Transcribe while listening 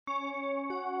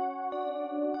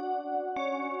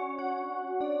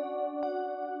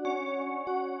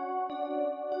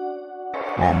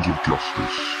arms of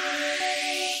justice.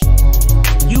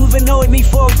 You've been knowing me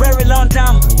for a very long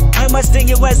time. I must sting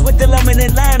your west with the lemon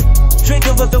and lime.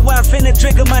 Trigger of the wild, finna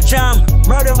trigger my charm.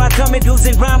 Murder, I commit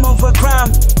using crime over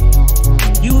crime.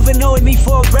 You've been knowing me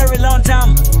for a very long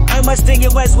time. I must sting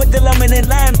your west with the lemon and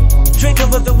lime. Trigger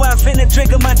of the wild, finna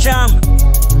trigger my charm.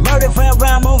 Murder, foul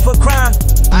rhyme over crime.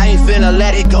 I ain't finna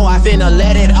let it go, I finna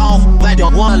let it off. I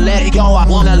don't wanna let it go, I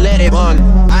wanna let it run.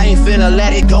 I ain't finna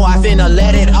let it go, I finna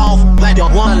let it off. I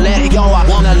don't wanna let it go, I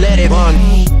wanna let it run.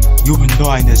 You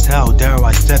annoying as hell, dare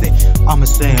I said it. I'ma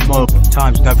say it multiple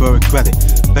times, never regret it.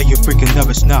 Bet you freaking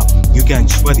nervous now, you getting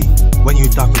sweaty. When you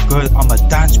die for good, I'ma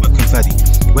dance with confetti.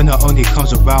 When it only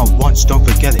comes around once, don't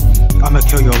forget it. I'ma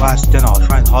kill your ass, then I'll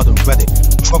try and hard and read it.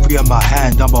 Trophy in my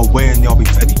hand, I'ma wear and I'll be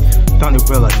ready. Done the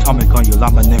real atomic on you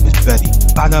like my name is Betty.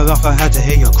 Bad enough I had to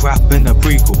hear your crap in the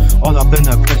prequel. All up in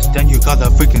the press, then you got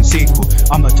a freaking sequel.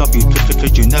 I'ma top you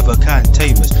cause you never can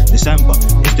tame us. December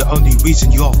is the only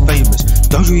reason you're famous.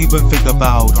 Don't you even think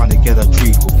about trying to get a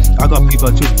treacle. I got people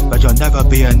too, but you'll never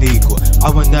be an equal. I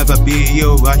will never be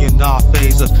you and you're not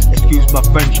phases. Excuse my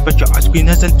French, but your ice cream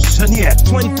isn't sunny yet.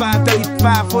 25,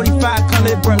 35, 45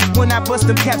 color burn. When I bust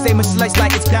them caps, they must slice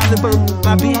like it's caliber.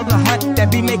 My being the hunt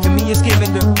that be making me a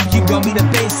scavenger. You gon' be the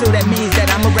base, so that means that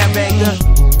I'm a rap banger.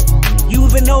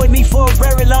 You've been knowing me for a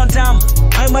very long time.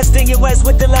 I must sting your west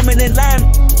with the lemon and lime.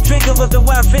 Trigger of the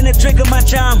wild, finna trigger my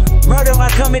charm. Murder, I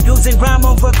commit using crime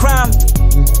over crime.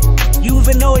 You've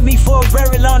been knowing me for a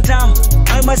very long time.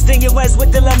 I must sting your west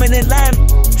with the lemon and lime.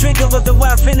 Trigger of the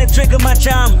wild, finna trigger my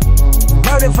charm.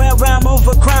 Murder, foul rhyme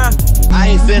over crime.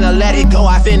 I ain't finna let it go,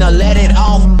 I finna let it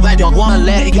off. I don't wanna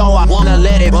let it go, I wanna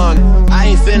let it run. I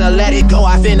ain't finna let it go,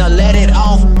 I finna let it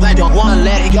off. I don't wanna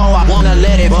let it go, I wanna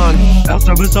let it run.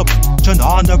 Elsa is a bitch and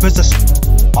Anna is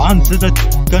a Hans is a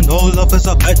dick and Olaf is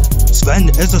a pet. Sven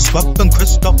is a scrub and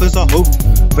Christoph is a hoe.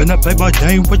 Finna play my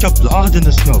name with your blood in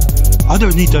the snow. I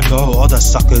don't need to know all the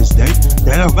suckers' names,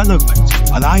 they're irrelevant,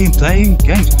 and I ain't playing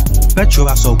games. Bet your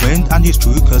ass will win, and it's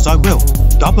true cause I will.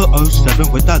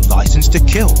 007 with that license to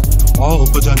kill. Oh,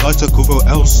 but the lights will cover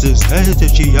else's head.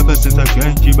 If she ever sings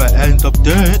again, she might end up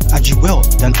dead. And she will,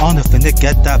 then Anna finna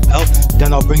get that belt.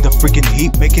 Then I'll bring the freaking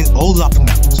heat, making Olaf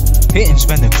melt. Hitting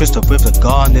Sven and Christoph with a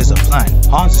gun is a plan.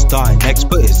 Hans is dying next,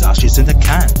 but his ashes in the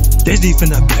can. Disney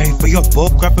finna pay for your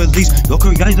bullcrap release. Your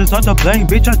creators are to blame,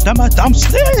 bitch, them a dumb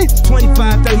snakes.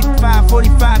 25, 35,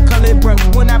 45 color burn.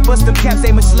 When I bust them caps,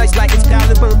 they must slice like it's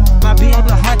caliber. My being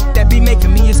the hunt that be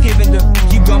making me a scavenger.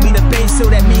 You gon' be the base,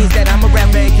 so that means that I'm a rap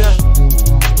banger.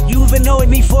 You've been knowing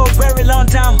me for a very long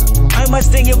time. I must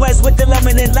sting your west with the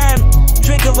lemon and lime.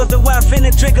 Trigger of the wild,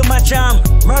 finna trigger my charm.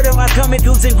 Murder, I commit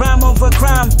using crime over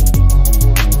crime.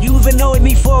 You've been knowing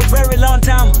me for a very long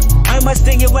time. I must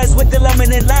sting your west with the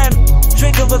lemon and lime.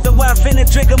 Trigger of the wild, finna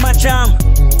trigger my charm.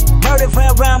 Murder,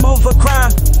 foul rhyme over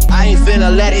crime. I ain't finna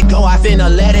let it go, I finna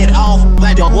let it off.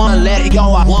 I don't wanna let it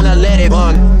go, I wanna let it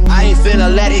run. I ain't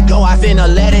finna let it go, I finna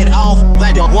let it off.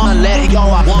 I don't wanna let it go,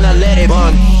 I wanna let it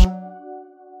run.